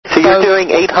you're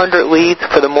doing 800 leads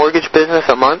for the mortgage business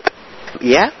a month?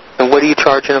 Yeah. And what are you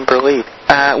charging them per lead?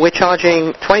 We're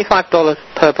charging $25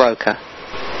 per broker.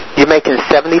 You're making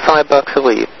 $75 a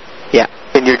lead? Yeah.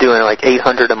 And you're doing like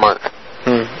 800 a month?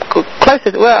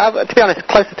 Closer, to be honest,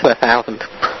 closer to 1,000.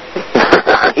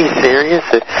 Are you serious?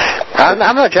 I'm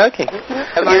not joking.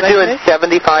 You're doing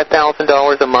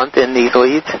 $75,000 a month in these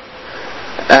leads?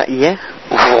 Yeah.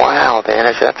 Wow,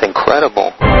 Vanish, that's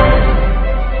incredible.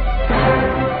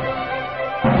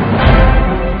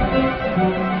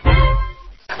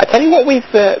 I tell you what we've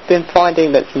been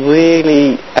finding that's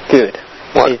really good.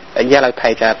 What? Is Yellow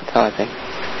Page advertising.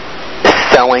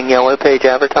 Selling Yellow Page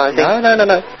advertising?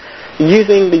 No.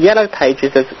 Using the Yellow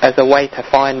Pages as a way to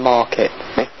find markets.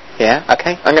 Yeah,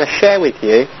 okay. I'm going to share with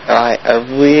you, alright, a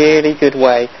really good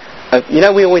way of,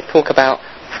 we always talk about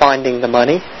finding the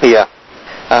money. Yeah.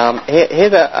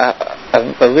 Here's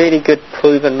a really good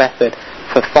proven method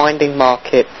for finding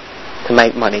markets to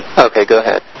make money. Okay, go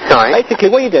ahead. All right. Basically,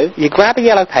 what you do, you grab a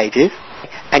Yellow Pages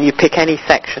and you pick any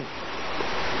section.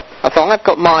 So I've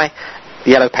got my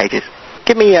Yellow Pages.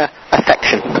 Give me a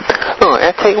section. Oh,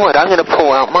 I tell you what, I'm going to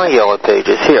pull out my Yellow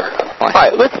Pages here. All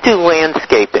right, let's do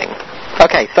landscaping.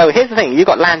 Okay, so here's the thing. You've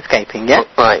got landscaping, yeah?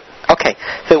 Right. Okay,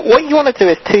 so what you want to do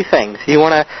is two things. You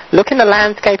want to look in the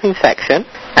landscaping section,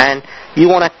 and you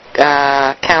want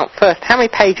to count first, how many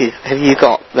pages have you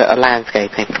got that are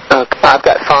landscaping? I've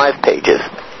got 5 pages.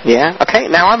 Yeah, okay.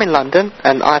 Now I'm in London,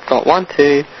 and I've got 1,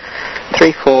 2,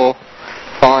 3, 4,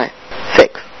 5,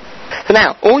 6. So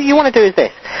now, all you want to do is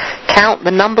this. Count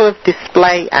the number of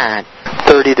display ads.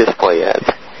 30 display ads.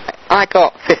 I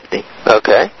got 50.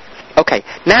 Okay. Okay,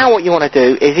 now what you want to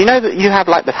do is, that you have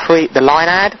like the line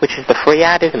ad, which is the free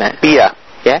ad, isn't it? Yeah.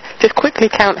 Yeah? Just quickly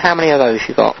count how many of those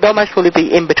you got. They'll most probably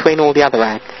be in between all the other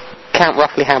ads. Count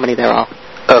roughly how many there are.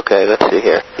 Okay, let's see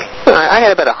here. I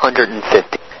got about 150.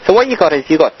 So what you got is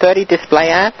you got 30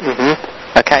 display ads. Mm-hmm.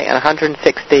 Okay, and 160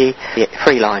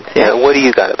 free lines. Yeah, what do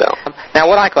you got about? Now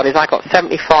what I got is I got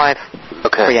 75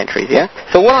 free entries, yeah?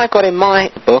 So what I've got in my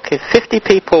book is 50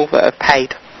 people that have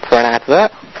paid for an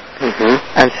advert.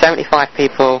 Mm-hmm. And 75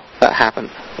 people that haven't.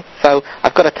 So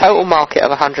I've got a total market of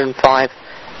 105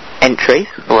 entries.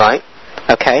 Right.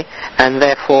 Okay, and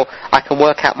therefore I can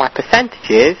work out my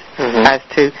percentages as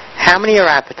to how many are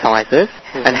advertisers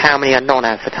and how many are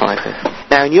non-advertisers.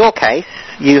 Now in your case,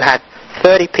 you had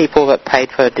 30 people that paid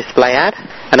for a display ad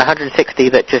and 160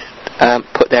 that just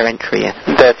put their entry in.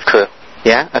 That's true.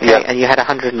 Yeah? Okay, yep. And you had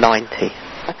 190.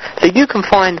 So you can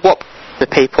find what the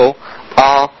people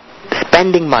are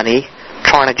spending money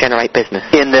trying to generate business.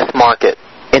 In this market.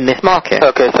 In this market.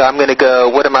 Okay, so I'm going to go,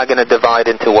 what am I going to divide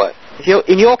into what?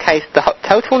 In your case, the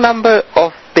total number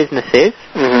of businesses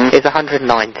is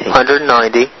 190.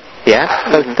 190.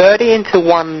 Yeah, so 30 into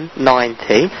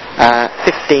 190,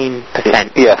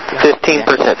 15%. Yeah,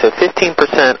 15%. So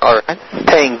 15% are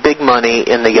paying big money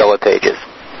in the Yellow Pages.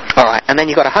 All right, and then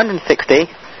you've got 160,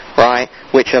 right,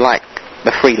 which are like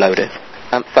the freeloaders.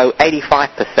 So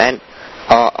 85%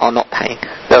 are not paying.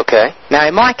 Okay. Now,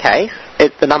 in my case,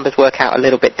 the numbers work out a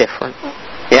little bit different.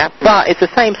 Yeah, but it's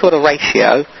the same sort of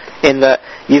ratio in that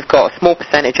you've got a small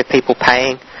percentage of people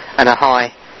paying and a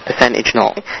high percentage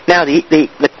not. Now,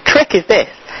 the trick is this,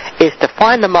 is to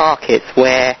find the markets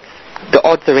where the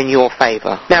odds are in your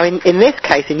favour. Now, in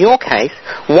your case,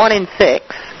 1 in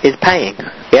 6 is paying.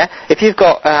 Yeah, if you've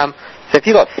got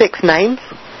 6 names,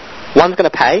 1's going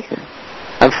to pay,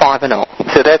 and 5 are not.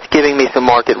 So that's giving me some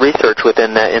market research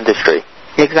within that industry.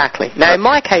 Exactly. Now, in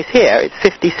my case here, it's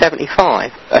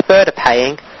 50-75. A third are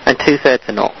paying, and 2/3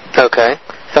 are not. Okay.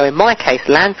 So in my case,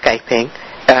 landscaping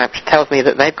tells me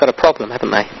that they've got a problem,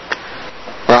 haven't they?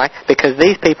 Right? Because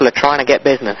these people are trying to get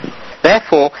business.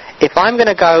 Therefore, if I'm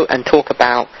going to go and talk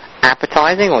about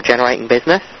advertising or generating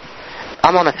business,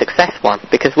 I'm on a success one,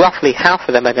 because roughly half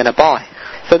of them are going to buy.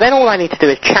 So then all I need to do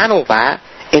is channel that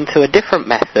into a different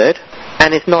method,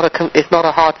 and it's not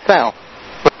a hard sell.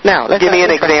 Now, let's give me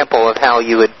an example of how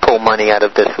you would pull money out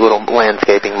of this little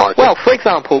landscaping market. Well, for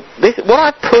example, what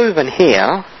I've proven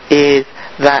here is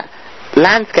that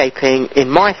landscaping in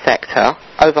my sector,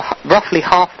 over roughly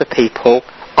half the people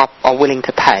are willing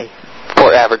to pay.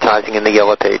 For advertising in the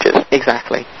Yellow Pages.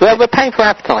 Exactly. Well, we're paying for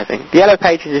advertising. The Yellow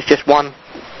Pages is just one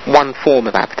form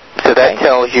of advertising. So that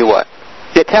tells you what?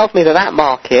 It tells me that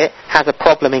market has a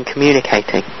problem in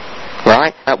communicating.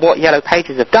 Right? What Yellow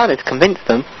Pages have done is convince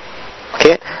them.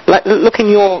 Okay, look in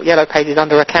your Yellow Pages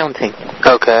under accounting.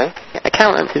 Okay.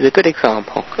 Accountants is a good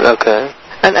example. Okay.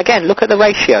 And again, look at the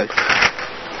ratios.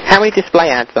 How many display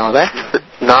ads are there?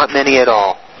 Not many at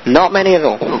all. Not many at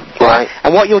all. Right.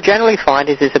 And what you'll generally find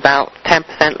is about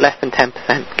 10%, less than 10%.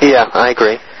 Yeah, I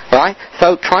agree. right?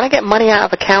 So trying to get money out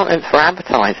of accountants for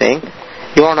advertising,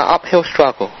 you're on an uphill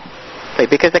struggle.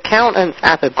 Because accountants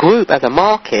as a group, as a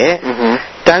market,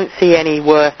 don't see any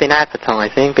worth in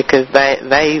advertising because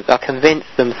they are convinced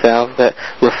themselves that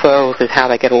referrals is how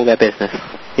they get all their business.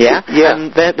 Yeah?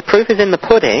 And the proof is in the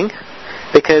pudding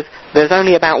because there's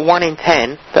only about 1 in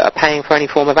 10 that are paying for any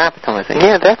form of advertising.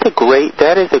 Yeah, this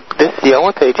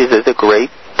Yellow Pages is a great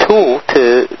tool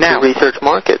to research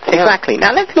markets. Exactly.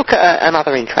 Now let's look at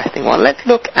another interesting one. Let's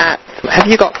look at, have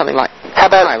you got something like, how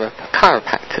about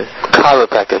chiropractors?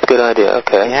 Chiropractors, good idea,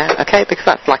 okay. Yeah, okay, because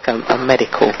that's like a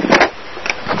medical.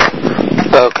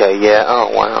 Okay, yeah,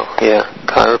 oh wow, yeah,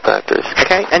 chiropractors.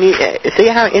 Okay, and you see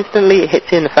how instantly it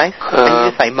hits you in the face? And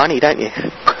you just say money, don't you?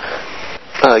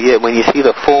 Yeah, when you see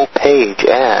the full page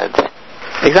ads.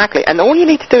 Exactly, and all you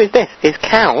need to do is this, is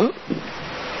count,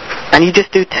 and you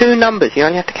just do 2 numbers. You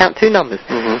only have to count 2 numbers.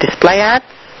 Display ads,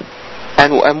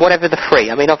 and whatever the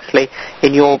free. I mean, obviously,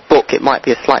 in your book it might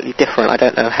be slightly different. I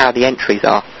don't know how the entries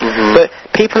are. But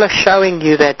people are showing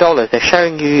you their dollars. They're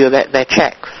showing you their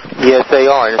checks. Yes, they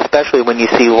are, and especially when you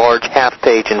see large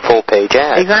half-page and full-page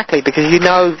ads. Exactly, because you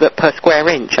know that per square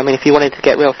inch, I mean, if you wanted to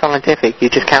get real scientific, you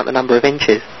just count the number of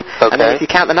inches. Okay. And then if you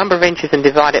count the number of inches and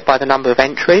divide it by the number of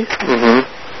entries,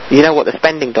 you know what the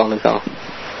spending dollars are.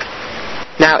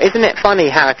 Now, isn't it funny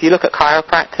how if you look at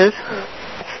chiropractors,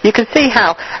 you can see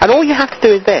how, and all you have to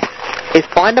do is this, is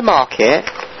find a market,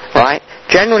 right?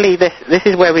 Generally, this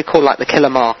is where we call like the killer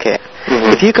market.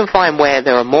 If you can find where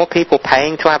there are more people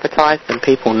paying to advertise than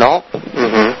people not,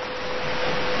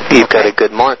 you've got a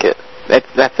good market.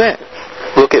 That's it.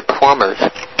 Look at plumbers.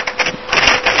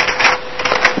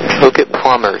 Look at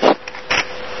plumbers.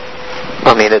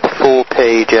 I mean, it's full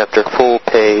page after full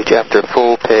page after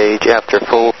full page after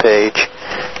full page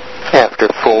after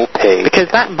full page. Because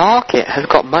that market has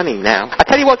got money now. I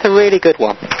tell you what's a really good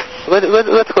one.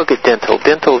 Let's look at dental.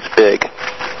 Dental's big.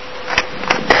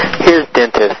 Here's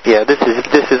dentist. Yeah, this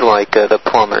is like the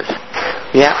plumbers.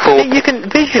 Yeah. You can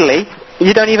visually.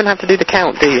 You don't even have to do the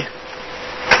count, do you?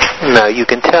 No, you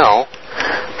can tell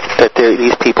that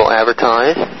these people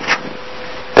advertise.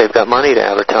 They've got money to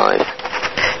advertise.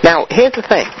 Now, here's the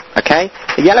thing, okay?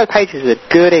 The Yellow Pages is a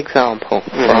good example,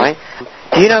 right?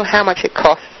 Do you know how much it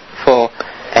costs for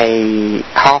a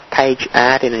half-page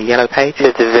ad in a Yellow Page?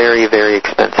 It's very, very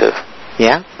expensive.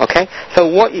 Yeah? Okay. So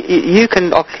what you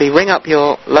can obviously ring up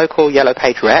your local Yellow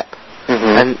Page rep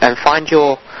and find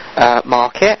your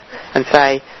market and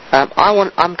say,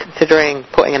 I'm considering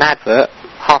putting an advert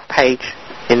half-page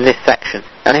in this section.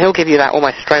 And he'll give you that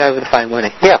almost straight over the phone, won't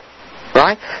he? Yeah.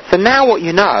 Right? So now what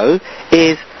you know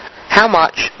is how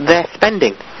much they're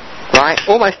spending, right?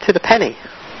 Almost to the penny.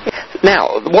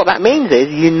 Now, what that means is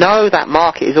you know that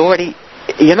market is already,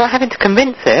 you're not having to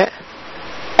convince it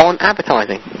on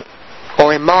advertising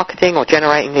or in marketing or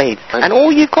generating leads. And all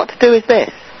you've got to do is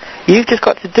this. You've just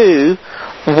got to do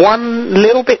one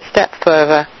little bit step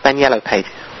further than Yellow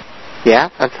Pages. Yeah?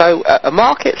 And so a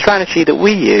market strategy that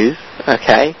we use,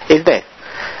 okay, is this.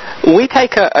 We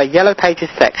take a Yellow Pages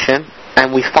section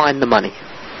and we find the money.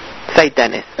 Say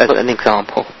dentist as an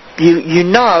example. You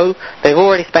know they're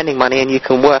already spending money and you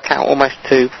can work out almost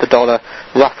to the dollar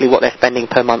roughly what they're spending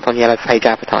per month on Yellow Page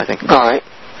advertising. All right.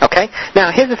 Okay? Now,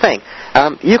 here's the thing.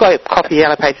 You've got a copy of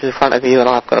Yellow Pages in front of you and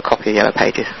I've got a copy of Yellow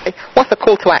Pages. Okay? What's the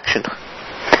call to action?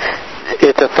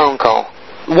 It's a phone call.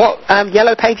 What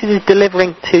Yellow Pages is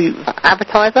delivering to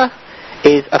advertiser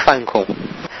is a phone call.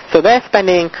 So they're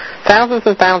spending thousands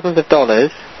and thousands of dollars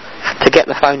to get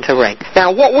the phone to ring.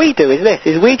 Now, what we do is this,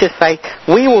 is we just say,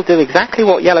 we will do exactly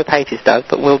what Yellow Pages does,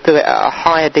 but we'll do it at a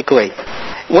higher degree.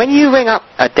 When you ring up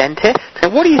a dentist,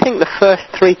 what do you think the first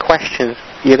 3 questions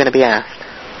you're going to be asked?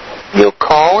 You'll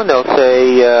call and they'll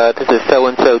say, this is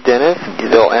so-and-so dentist.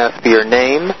 They'll ask for your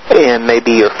name and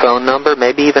maybe your phone number,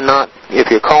 maybe even not. If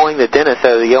you're calling the dentist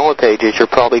out of the Yellow Pages, you're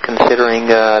probably considering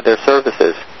their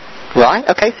services. Right,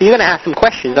 okay, so you're going to ask some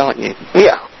questions, aren't you?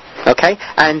 Yeah. Okay,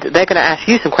 and they're going to ask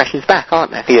you some questions back, aren't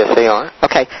they? Yes, they are.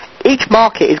 Okay, each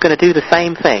market is going to do the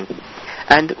same thing.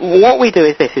 And what we do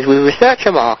is this, is we research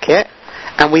a market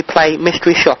and we play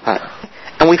mystery shopper.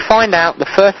 And we find out the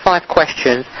first 5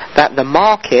 questions that the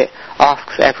market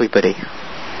asks everybody.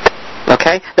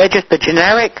 Okay? They're just the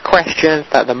generic questions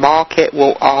that the market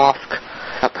will ask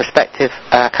prospective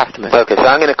customers. Okay, so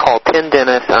I'm going to call 10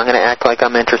 dentists, I'm going to act like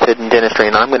I'm interested in dentistry,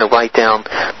 and I'm going to write down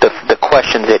the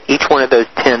questions that each one of those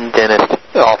 10 dentist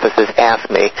offices ask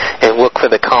me, and look for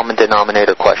the common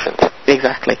denominator questions.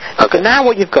 Exactly. Okay. So now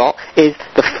what you've got is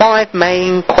the 5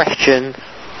 main questions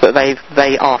that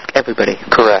they ask everybody.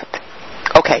 Correct.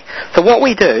 Okay, so what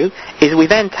we do is we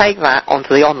then take that onto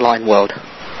the online world.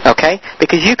 Okay?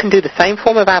 Because you can do the same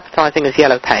form of advertising as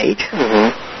Yellow Page,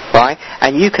 right?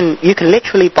 And you can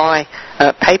literally buy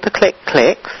pay-per-click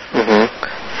clicks,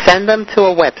 send them to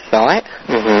a website,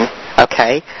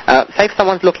 okay? Say if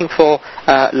someone's looking for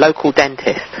a local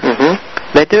dentist.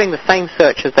 They're doing the same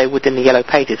search as they would in the Yellow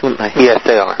Pages, wouldn't they? Yes,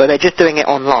 they are. But they're just doing it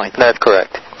online. That's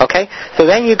correct. Okay? So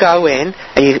then you go in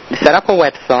and you set up a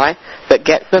website that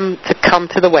gets them to come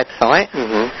to the website,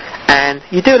 and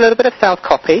you do a little bit of sales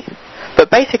copy,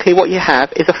 but basically what you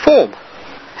have is a form.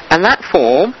 And that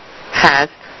form has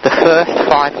the first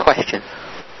 5 questions.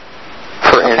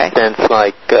 For instance,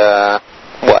 like,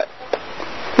 what?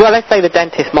 Well, let's say the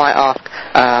dentist might ask,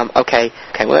 okay,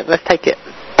 well, let's take it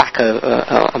back.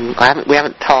 We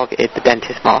haven't targeted the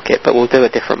dentist market, but we'll do a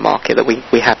different market that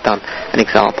we have done an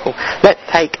example. Let's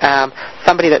take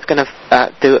somebody that's going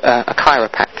to do a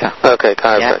chiropractor. Okay,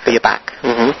 chiropractor. Yeah, for your back.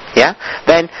 Yeah?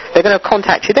 Then they're going to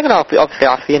contact you. They're going to obviously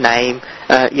ask for your name,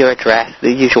 your address,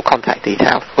 the usual contact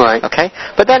details. Right. Okay?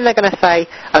 But then they're going to say,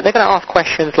 they're going to ask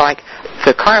questions like,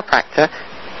 for chiropractor,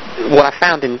 what I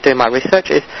found in doing my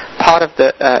research is part of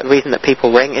the reason that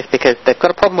people ring is because they've got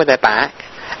a problem with their back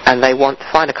and they want to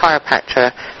find a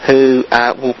chiropractor who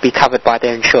will be covered by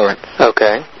their insurance.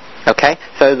 Okay. Okay?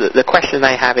 So the question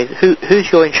they have is,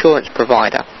 who's your insurance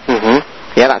provider?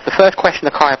 Yeah, that's the first question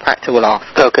the chiropractor will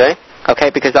ask. Okay. Okay,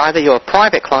 because either you're a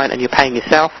private client and you're paying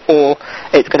yourself, or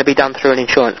it's going to be done through an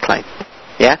insurance claim.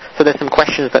 Yeah? So there's some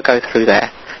questions that go through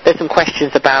there. There's some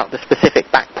questions about the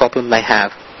specific back problem they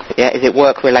have. Yeah, is it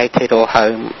work-related or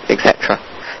home, etc.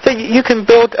 So you can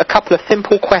build a couple of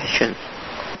simple questions.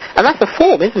 And that's a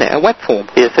form, isn't it? A web form.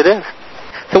 Yes, it is.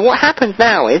 So what happens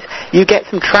now is you get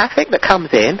some traffic that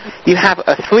comes in. You have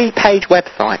a 3-page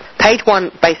website. Page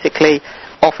 1 basically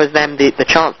offers them the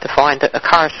chance to find the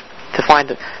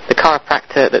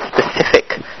chiropractor that's specific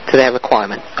to their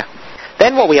requirements.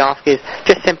 Then what we ask is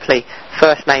just simply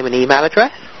first name and email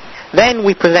address. Then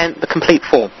we present the complete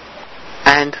form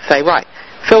and say, right,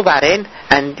 fill that in,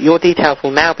 and your details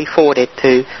will now be forwarded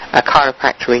to a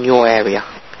chiropractor in your area.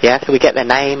 Yeah, so we get their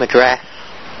name, address,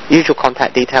 usual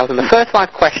contact details, and the first 5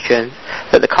 questions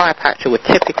that the chiropractor would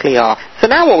typically ask. So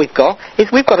now what we've got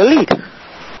is we've got a lead.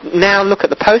 Now look at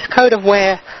the postcode of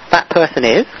where that person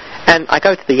is, and I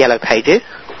go to the Yellow Pages,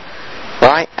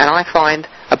 right, and I find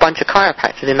a bunch of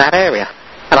chiropractors in that area,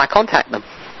 and I contact them,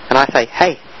 and I say,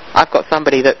 hey, I've got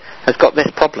somebody that has got this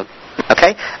problem.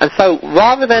 Okay? And so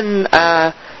rather than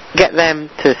get them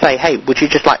to say, hey, would you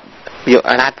just like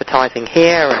an advertising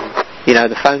here and,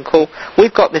 the phone call,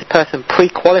 we've got this person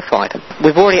pre-qualified.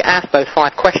 We've already asked those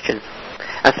 5 questions.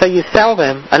 And so you sell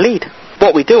them a lead.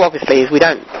 What we do, obviously, is we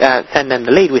don't send them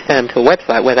the lead. We send them to a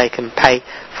website where they can pay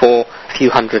for a few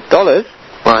 $100s,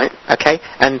 right, okay,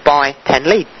 and buy 10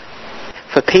 leads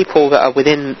for people that are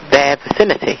within their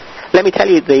vicinity. Let me tell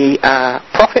you, the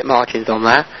profit margins on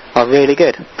that are really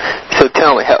good. So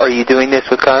tell me, are you doing this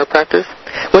with chiropractors?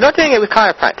 We're not doing it with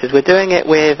chiropractors. We're doing it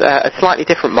with a slightly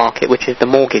different market, which is the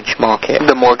mortgage market.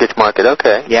 The mortgage market,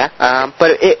 okay. Yeah,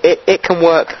 but it can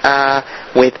work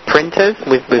with printers.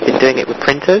 We've been doing it with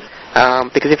printers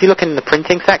because if you look in the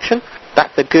printing section,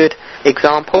 that's a good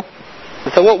example.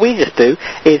 And so what we just do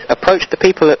is approach the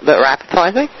people that are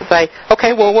advertising and say,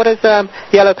 okay, well, what does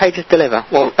Yellow Pages deliver?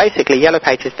 Well, basically, Yellow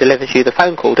Pages delivers you the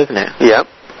phone call, doesn't it? Yeah.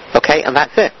 Okay, and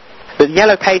that's it. But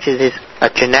Yellow Pages is a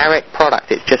generic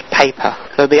product. It's just paper.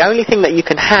 So the only thing that you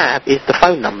can have is the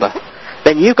phone number.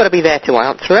 Then you've got to be there to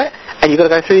answer it, and you've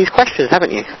got to go through these questions, haven't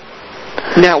you?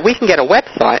 Now, we can get a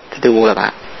website to do all of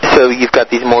that. So you've got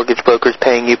these mortgage brokers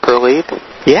paying you per lead?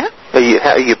 Yeah.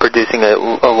 Are you producing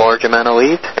a large amount of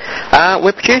leads?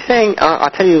 We're producing,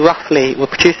 I'll tell you roughly, we're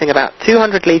producing about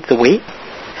 200 leads a week.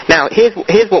 Now, here's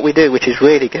what we do, which is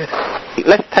really good.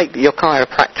 Let's take your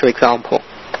chiropractor example.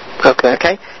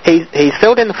 Okay. He's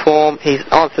filled in the form. He's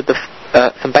answered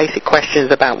some basic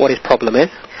questions about what his problem is.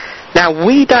 Now,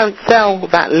 we don't sell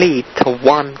that lead to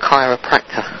one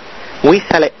chiropractor. We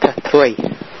sell it to 3.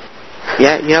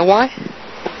 Yeah, you know why?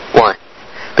 Why?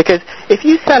 Because if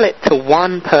you sell it to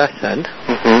one person,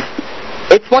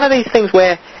 it's one of these things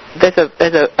where there's a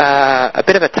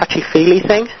bit of a touchy-feely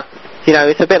thing.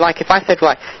 It's a bit like if I said,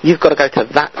 right, you've got to go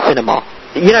to that cinema.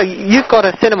 You've got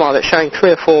a cinema that's showing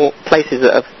 3 or 4 places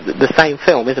of the same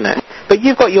film, isn't it? But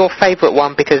you've got your favourite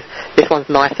one because this one's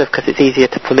nicer because it's easier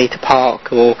for me to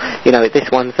park, or, this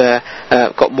one's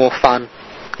got more fun.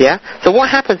 Yeah? So what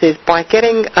happens is, by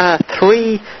getting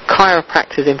 3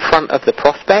 chiropractors in front of the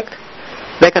prospect,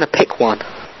 they're going to pick one.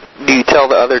 Do you tell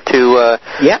the other 2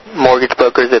 mortgage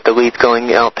brokers that the lead's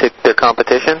going out to their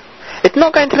competition? It's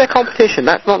not going to their competition.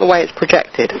 That's not the way it's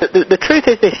projected. The truth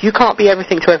is this: you can't be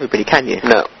everything to everybody, can you?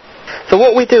 No. So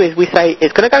what we do is we say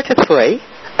it's going to go to 3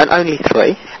 and only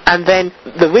 3, and then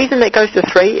the reason it goes to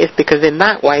 3 is because in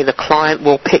that way the client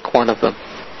will pick one of them.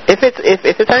 If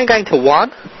it's only going to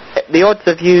 1, the odds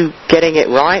of you getting it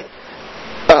right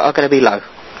are going to be low.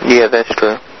 Yeah, that's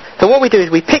true. So what we do is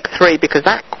we pick 3 because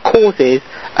that causes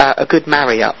a good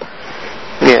marry-up.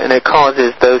 Yeah, and it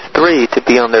causes those 3 to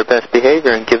be on their best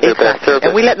behavior and give their best service.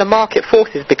 And we let the market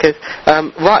forces because,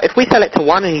 if we sell it to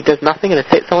 1 and he does nothing and it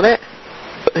sits on it,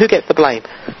 who gets the blame?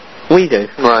 We do.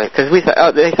 Right. Because they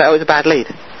say, it was a bad lead.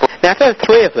 Now, if there's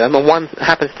 3 of them and 1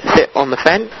 happens to sit on the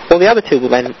fence, well, the other 2 will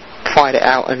then fight it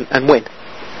out and win.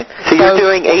 So you're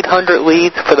doing 800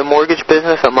 leads for the mortgage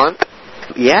business a month?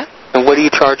 Yeah. And what are you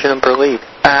charging them per lead?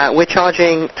 We're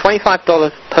charging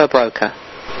 $25 per broker.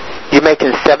 You're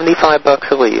making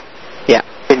 $75 a lead? Yeah.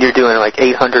 And you're doing like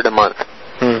 800 a month?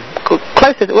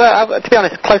 Closer, to be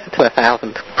honest, closer to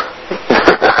 1,000.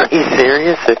 Are you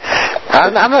serious?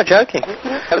 I'm not joking.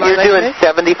 You're doing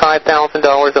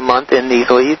 $75,000 a month in these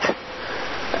leads?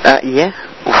 Yeah.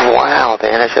 Wow,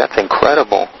 Danish, that's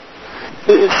incredible.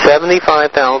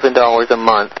 $75,000 a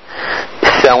month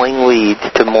selling leads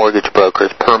to mortgage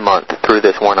brokers per month through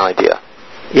this one idea.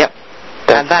 Yep.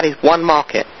 And that is one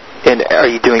market. And are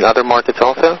you doing other markets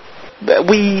also?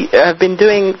 We have been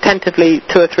doing tentatively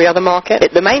 2 or 3 other markets.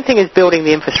 The main thing is building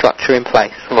the infrastructure in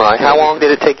place. Right. How long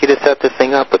did it take you to set this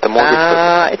thing up with the mortgage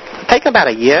broker? It's taken about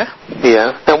a year.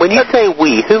 Yeah. Now, when you say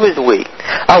we, who is we?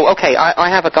 Oh, okay. I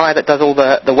have a guy that does all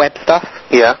the web stuff.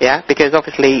 Yeah. Yeah, because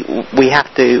obviously we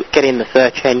have to get in the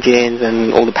search engines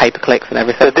and all the pay-per-clicks and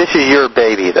everything. So this is your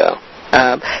baby, though.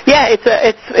 Yeah,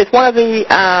 it's one of the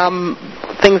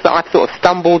things that I've sort of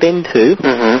stumbled into.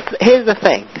 Mm-hmm. Here's the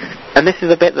thing, and this is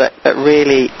the bit that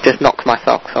really just knocks my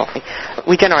socks off.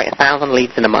 We generate 1,000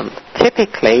 leads in a month.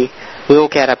 Typically, we'll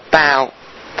get about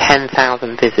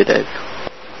 10,000 visitors.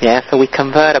 Yeah, so we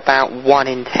convert about 1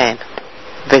 in 10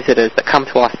 visitors that come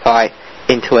to our site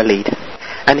into a lead.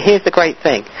 And here's the great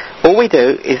thing. All we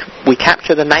do is we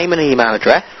capture the name and email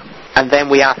address, and then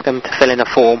we ask them to fill in a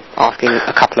form asking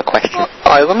a couple of questions.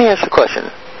 All right, let me ask you a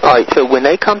question. All right, so when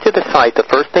they come to the site, the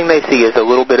first thing they see is a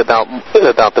little bit about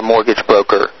the mortgage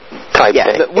broker type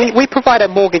thing. Yeah, we provide a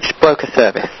mortgage broker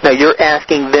service. Now, you're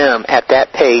asking them at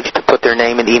that page to put their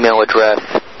name and email address.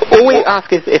 All we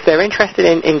ask is if they're interested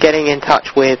in getting in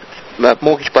touch with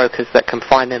mortgage brokers that can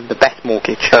find them the best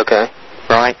mortgage. Okay.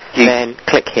 Right? Then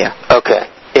click here. Okay.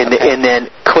 And then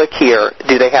click here.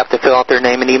 Do they have to fill out their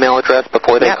name and email address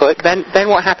before they click? Then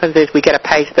what happens is we get a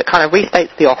page that kind of restates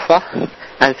the offer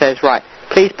and says, right,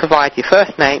 please provide your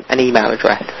first name and email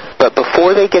address. But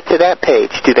before they get to that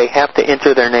page, do they have to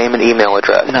enter their name and email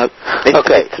address? No.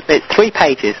 It's 3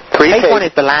 pages. Page 1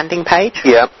 is the landing page.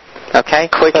 Yep. Okay.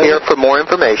 Click here for more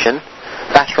information.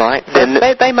 That's right.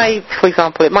 They may, for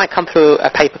example, it might come through a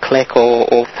pay-per-click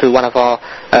or through one of our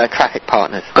traffic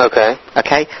partners. Okay.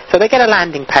 Okay. So they get a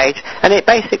landing page, and it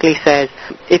basically says,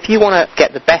 if you want to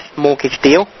get the best mortgage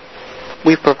deal,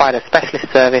 we provide a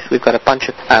specialist service. We've got a bunch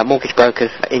of mortgage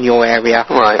brokers in your area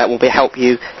that will help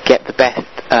you get the best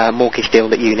mortgage deal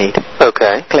that you need.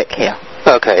 Okay. Click here.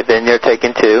 Okay. Then you're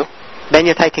taken to? Then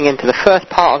you're taken into the first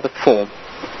part of the form.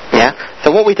 Yeah.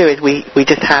 So what we do is we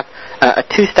just have a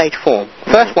 2-stage form.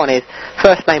 First one is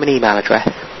first name and email address.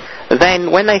 Then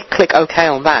when they click OK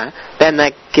on that, then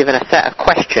they're given a set of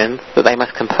questions that they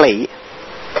must complete.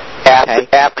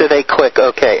 After they click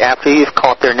OK, after you've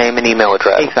caught their name and email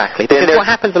address. Exactly. Because what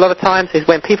happens a lot of times is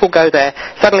when people go there,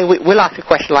 suddenly we'll ask a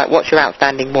question like, what's your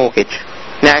outstanding mortgage?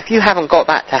 Now, if you haven't got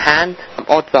that to hand,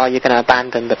 odds are you're going to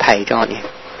abandon the page, aren't you?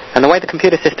 And the way the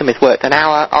computer system is worked, an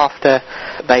hour after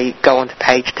they go on to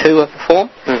page 2 of the form,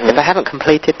 if they haven't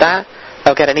completed that,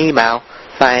 they'll get an email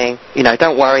saying,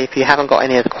 don't worry if you haven't got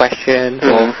any of the questions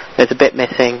or there's a bit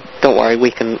missing, don't worry,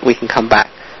 we can come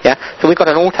back. Yeah. So we've got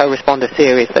an autoresponder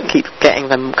series that keeps getting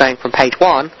them going from page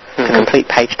 1 to complete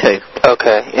page 2.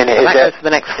 Okay. And that goes for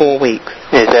the next 4 weeks.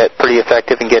 Is that pretty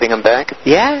effective in getting them back?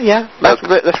 Yeah. That's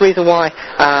the reason why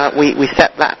we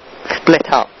set that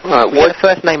split up. We get a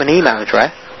first name and email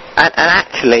address. And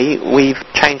actually, we've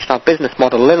changed our business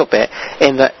model a little bit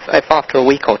in that if after a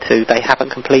week or 2 they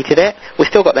haven't completed it, we've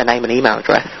still got their name and email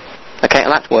address. Okay,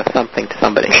 and that's worth something to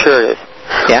somebody. Sure it is.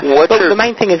 Yeah. But the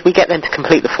main thing is we get them to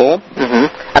complete the form,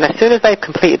 and as soon as they've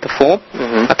completed the form,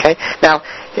 okay, now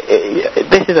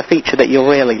this is a feature that you'll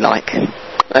really like.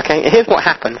 Okay, here's what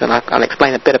happens, and I'll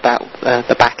explain a bit about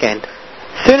the back end.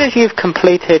 As soon as you've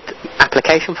completed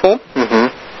application form,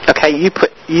 okay,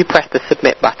 you press the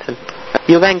submit button.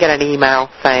 You'll then get an email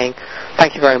saying,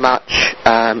 thank you very much,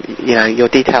 your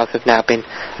details have now been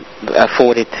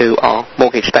forwarded to our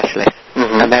mortgage specialist,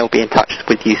 and they will be in touch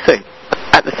with you soon.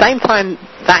 At the same time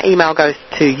that email goes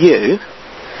to you.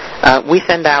 We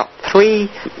send out 3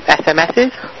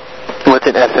 SMSs. What's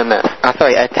an SMS?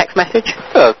 Sorry, a text message.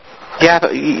 Oh.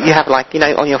 You have like,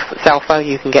 on your cell phone,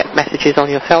 you can get messages on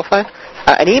your cell phone.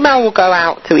 An email will go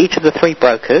out to each of the 3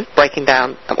 brokers, breaking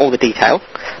down all the details.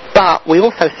 But we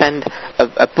also send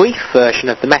a brief version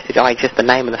of the message, i.e. just the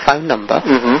name and the phone number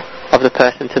of the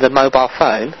person to the mobile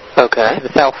phone, okay, to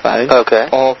the cell phone okay,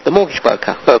 of the mortgage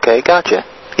broker. Okay, gotcha.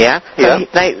 Yeah? Yeah. So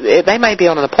they may be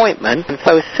on an appointment, and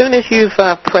so as soon as you've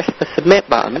pressed the submit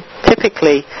button,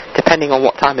 typically, depending on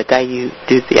what time of day you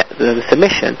do the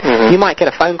submission, you might get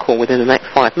a phone call within the next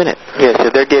 5 minutes. Yeah, so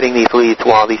they're getting these leads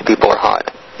while these people are hot.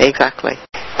 Exactly.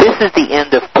 This is the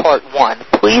end of Part 1.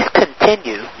 Please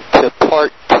continue to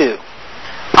Part 2.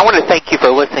 I want to thank you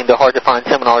for listening to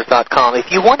HardToFindSeminars.com.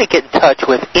 If you want to get in touch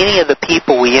with any of the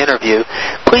people we interview,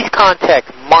 please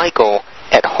contact Michael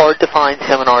at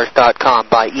HardToFindSeminars.com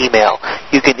by email.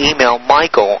 You can email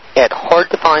Michael at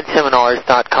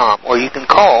HardToFindSeminars.com, or you can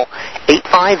call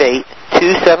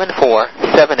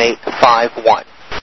 858-274-7851.